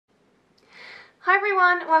Hi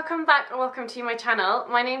everyone, welcome back or welcome to my channel.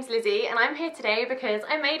 My name's Lizzie and I'm here today because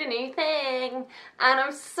I made a new thing and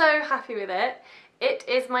I'm so happy with it. It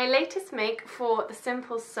is my latest make for the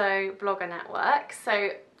Simple Sew blogger network. So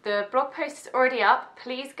the blog post is already up.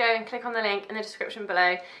 Please go and click on the link in the description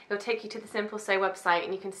below. It'll take you to the Simple Sew website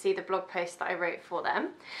and you can see the blog post that I wrote for them.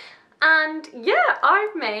 And yeah,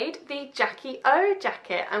 I've made the Jackie O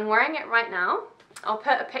jacket. I'm wearing it right now. I'll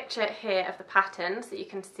put a picture here of the pattern so that you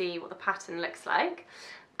can see what the pattern looks like.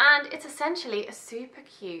 And it's essentially a super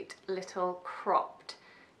cute little cropped,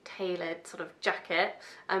 tailored sort of jacket.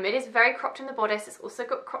 It is very cropped in the bodice, it's also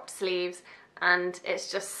got cropped sleeves, and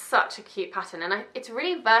it's just such a cute pattern. And it's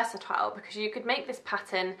really versatile because you could make this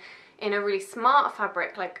pattern in a really smart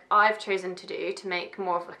fabric like I've chosen to do, to make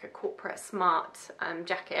more of like a corporate smart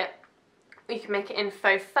jacket. You can make it in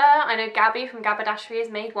faux fur. I know Gabby from Gabardashery has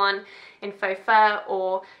made one in faux fur,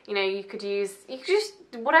 or you could use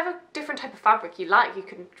whatever different type of fabric you like. You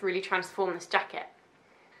can really transform this jacket.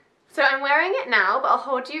 So I'm wearing it now, but I'll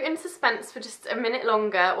hold you in suspense for just a minute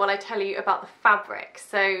longer while I tell you about the fabric.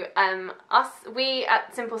 So we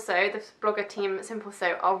at Simple Sew, the blogger team at Simple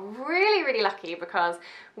Sew, are really lucky because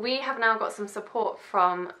we have now got some support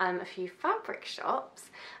from a few fabric shops,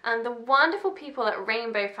 and the wonderful people at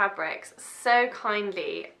Rainbow Fabrics so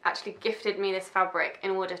kindly actually gifted me this fabric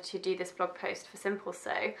in order to do this blog post for Simple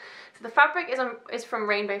Sew. So the fabric is from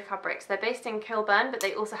Rainbow Fabrics. They're based in Kilburn, but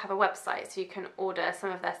they also have a website, so you can order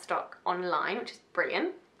some of their stock online, which is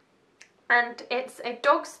brilliant. And it's a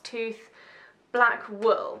dog's tooth black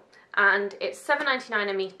wool, and it's £7.99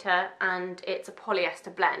 a metre, and it's a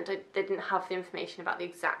polyester blend. They didn't have the information about the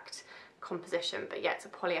exact composition, but yeah, it's a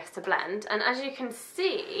polyester blend. And as you can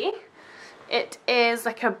see, it is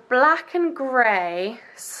like a black and grey,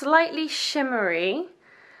 slightly shimmery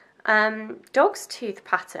dog's tooth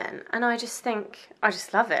pattern, and I just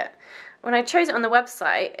love it. When I chose it on the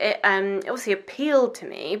website, it obviously appealed to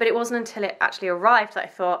me, but it wasn't until it actually arrived that I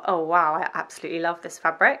thought, oh wow, I absolutely love this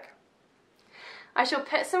fabric. I shall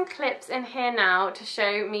put some clips in here now to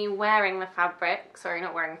show me wearing the fabric, sorry,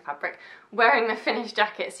 not wearing the fabric, wearing the finished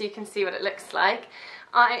jacket so you can see what it looks like.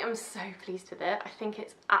 I am so pleased with it. I think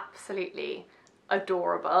it's absolutely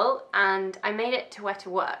adorable, and I made it to wear to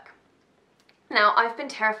work. Now, I've been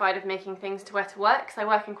terrified of making things to wear to work because I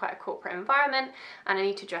work in quite a corporate environment and I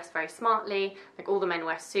need to dress very smartly. Like, all the men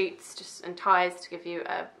wear suits and ties to give you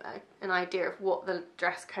an idea of what the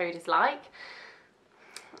dress code is like.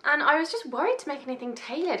 And I was just worried to make anything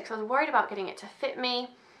tailored because I was worried about getting it to fit me,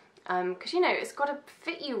 because it's got to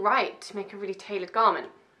fit you right to make a really tailored garment.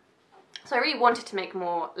 So I really wanted to make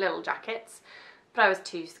more little jackets, but I was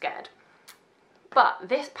too scared. But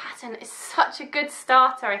this pattern is such a good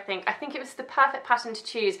starter, I think. I think it was the perfect pattern to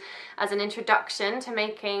choose as an introduction to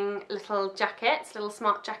making little jackets, little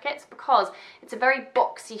smart jackets, because it's a very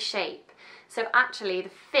boxy shape. So actually the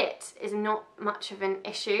fit is not much of an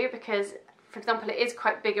issue because, for example, it is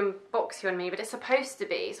quite big and boxy on me, but it's supposed to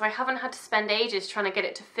be. So I haven't had to spend ages trying to get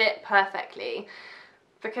it to fit perfectly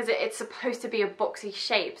because it's supposed to be a boxy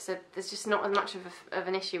shape. So there's just not as much of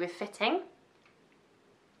an issue with fitting.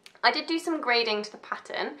 I did do some grading to the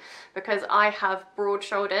pattern because I have broad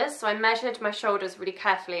shoulders, so I measured my shoulders really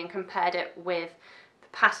carefully and compared it with the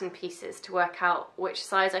pattern pieces to work out which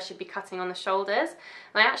size I should be cutting on the shoulders.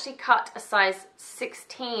 And I actually cut a size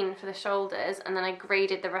 16 for the shoulders, and then I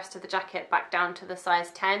graded the rest of the jacket back down to the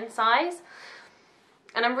size 10 size.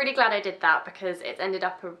 And I'm really glad I did that because it ended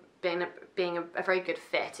up being a very good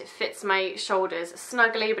fit. It fits my shoulders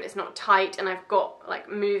snugly, but it's not tight, and I've got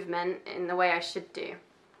like movement in the way I should do.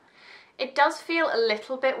 It does feel a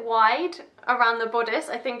little bit wide around the bodice,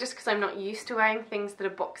 I think just because I'm not used to wearing things that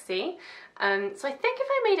are boxy. So I think if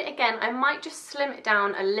I made it again, I might just slim it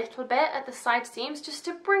down a little bit at the side seams just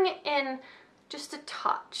to bring it in just a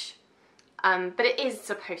touch. But it is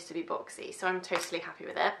supposed to be boxy, so I'm totally happy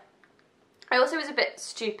with it. I also was a bit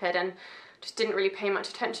stupid and just didn't really pay much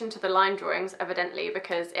attention to the line drawings, evidently,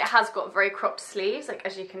 because it has got very cropped sleeves, like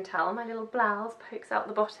as you can tell, my little blouse pokes out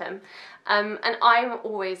the bottom. And I'm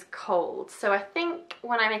always cold, so I think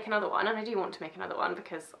when I make another one, and I do want to make another one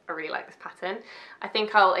because I really like this pattern, I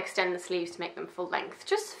think I'll extend the sleeves to make them full length,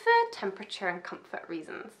 just for temperature and comfort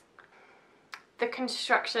reasons. The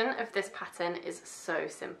construction of this pattern is so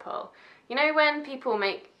simple. You know when people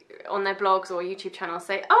make on their blogs or YouTube channels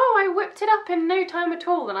say, oh, I whipped it up in no time at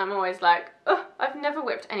all, and I'm always like, oh, I've never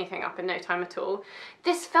whipped anything up in no time at all.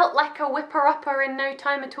 This felt like a whipper-upper in no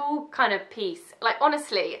time at all kind of piece. Like,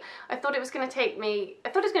 honestly, I thought it was going to take me, I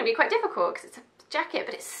thought it was going to be quite difficult because it's a jacket,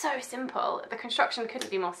 but it's so simple. The construction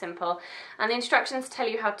couldn't be more simple, and the instructions tell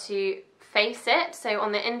you how to face it. So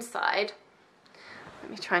on the inside,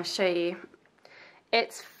 let me try and show you.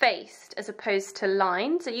 it's faced as opposed to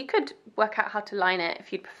lined, so you could work out how to line it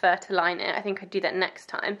if you'd prefer to line it. I think I'd do that next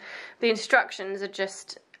time. The instructions are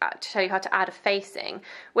just to show you how to add a facing,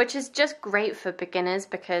 which is just great for beginners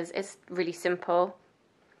because it's really simple.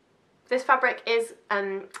 This fabric is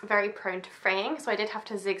very prone to fraying, so I did have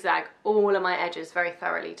to zigzag all of my edges very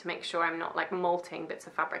thoroughly to make sure I'm not like molting bits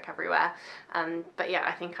of fabric everywhere. But yeah,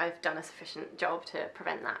 I think I've done a sufficient job to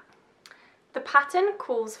prevent that. The pattern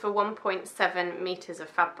calls for 1.7 meters of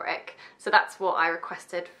fabric, so that's what I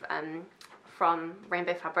requested from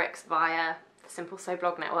Rainbow Fabrics via the Simple Sew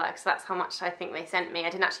blog network, so that's how much I think they sent me. I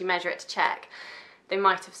didn't actually measure it to check. They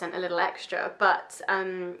might have sent a little extra, but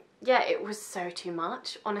yeah, it was so too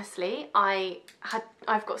much, honestly.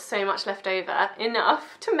 I've got so much left over,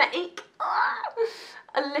 enough to make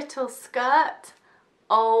a little skirt.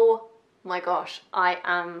 Oh my gosh, I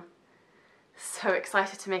am so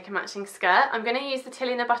excited to make a matching skirt. I'm going to use the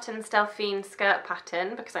Tilly and the Buttons Delphine skirt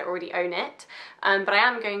pattern because I already own it, but I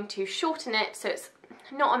am going to shorten it so it's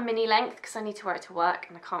not a mini length because I need to wear it to work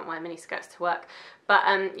and I can't wear mini skirts to work. But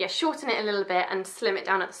yeah, shorten it a little bit and slim it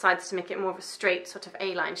down at the sides to make it more of a straight sort of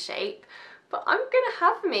A-line shape. But I'm gonna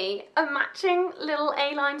have me a matching little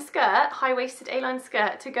A-line skirt, high-waisted A-line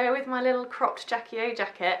skirt to go with my little cropped Jackie O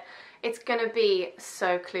jacket. It's gonna be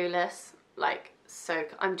so Clueless, like so,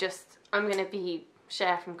 I'm gonna be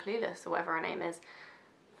Cher from Clueless or whatever her name is.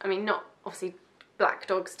 I mean, not obviously Black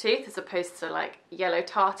Dog's Tooth as opposed to like Yellow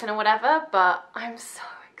Tartan or whatever, but I'm so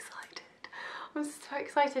excited. I'm so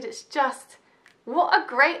excited. It's just, what a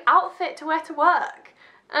great outfit to wear to work.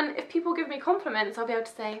 And if people give me compliments, I'll be able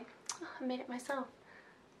to say, oh, I made it myself.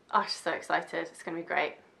 Oh, I'm just so excited. It's gonna be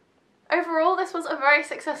great. Overall, this was a very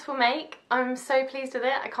successful make. I'm so pleased with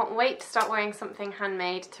it. I can't wait to start wearing something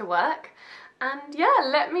handmade to work. And yeah,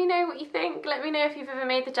 let me know what you think. Let me know if you've ever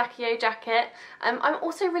made the Jackie O jacket. I'm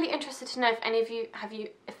also really interested to know if any of you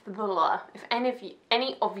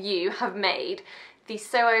have made the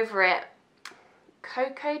Sew Over It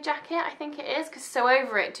Cocoa jacket, I think it is, because Sew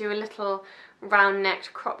Over It do a little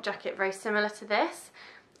round-necked crop jacket very similar to this.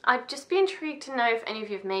 I'd just be intrigued to know if any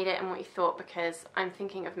of you have made it and what you thought, because I'm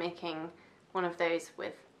thinking of making one of those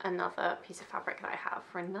with another piece of fabric that I have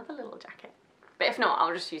for another little jacket. But if not,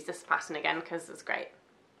 I'll just use this pattern again because it's great.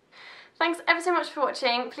 Thanks ever so much for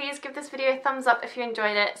watching. Please give this video a thumbs up if you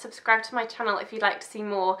enjoyed it. Subscribe to my channel if you'd like to see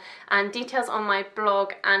more. And details on my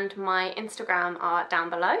blog and my Instagram are down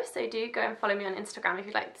below. So do go and follow me on Instagram if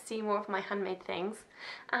you'd like to see more of my handmade things.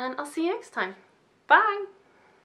 And I'll see you next time. Bye!